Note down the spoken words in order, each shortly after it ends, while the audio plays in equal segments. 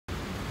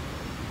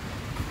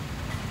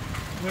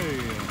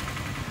Hey,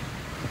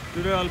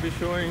 today I'll be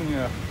showing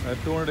a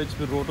 200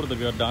 HP rotor that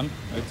we have done.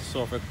 It's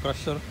of a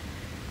crusher,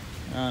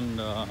 and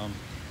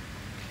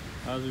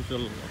as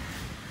usual,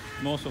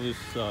 most of this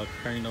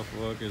kind of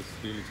work is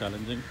really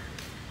challenging.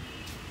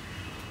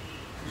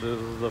 This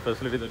is the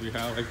facility that we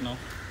have right now,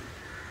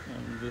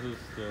 and this is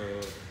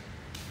the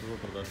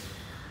rotor that's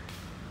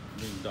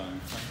being done.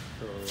 Right?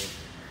 So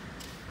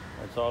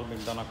it's all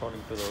being done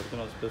according to the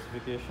original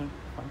specification.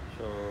 Right?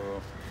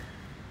 So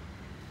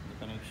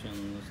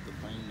connections, the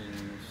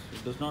bindings.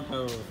 It does not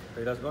have.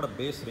 It has got a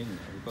base ring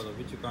because of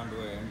which you can't do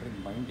a end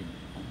ring binding.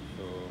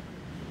 So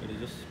it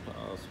is just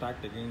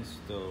stacked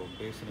against the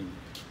base ring,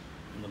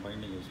 and the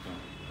binding is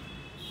done.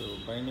 So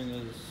binding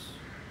is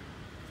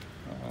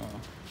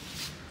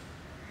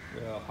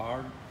a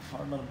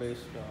hardener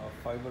based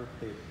fiber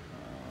tape.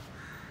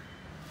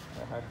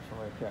 I had some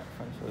right here.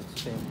 So it's the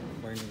same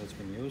binding that's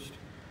been used.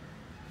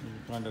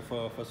 And the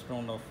first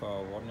round of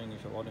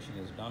varnishing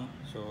is done,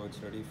 so it's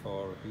ready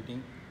for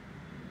heating.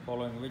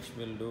 Following which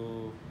we'll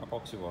do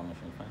epoxy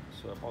varnishing. Fine.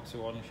 So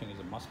epoxy varnishing is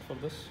a must for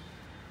this,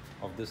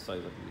 of this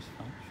size at least.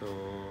 Fine. So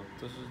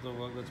this is the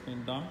work that's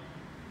been done,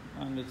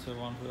 and it's a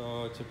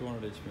 200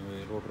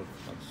 HP rotor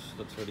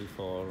that's ready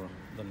for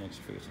the next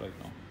phase right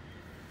now.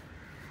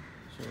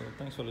 So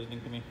thanks for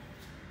listening to me.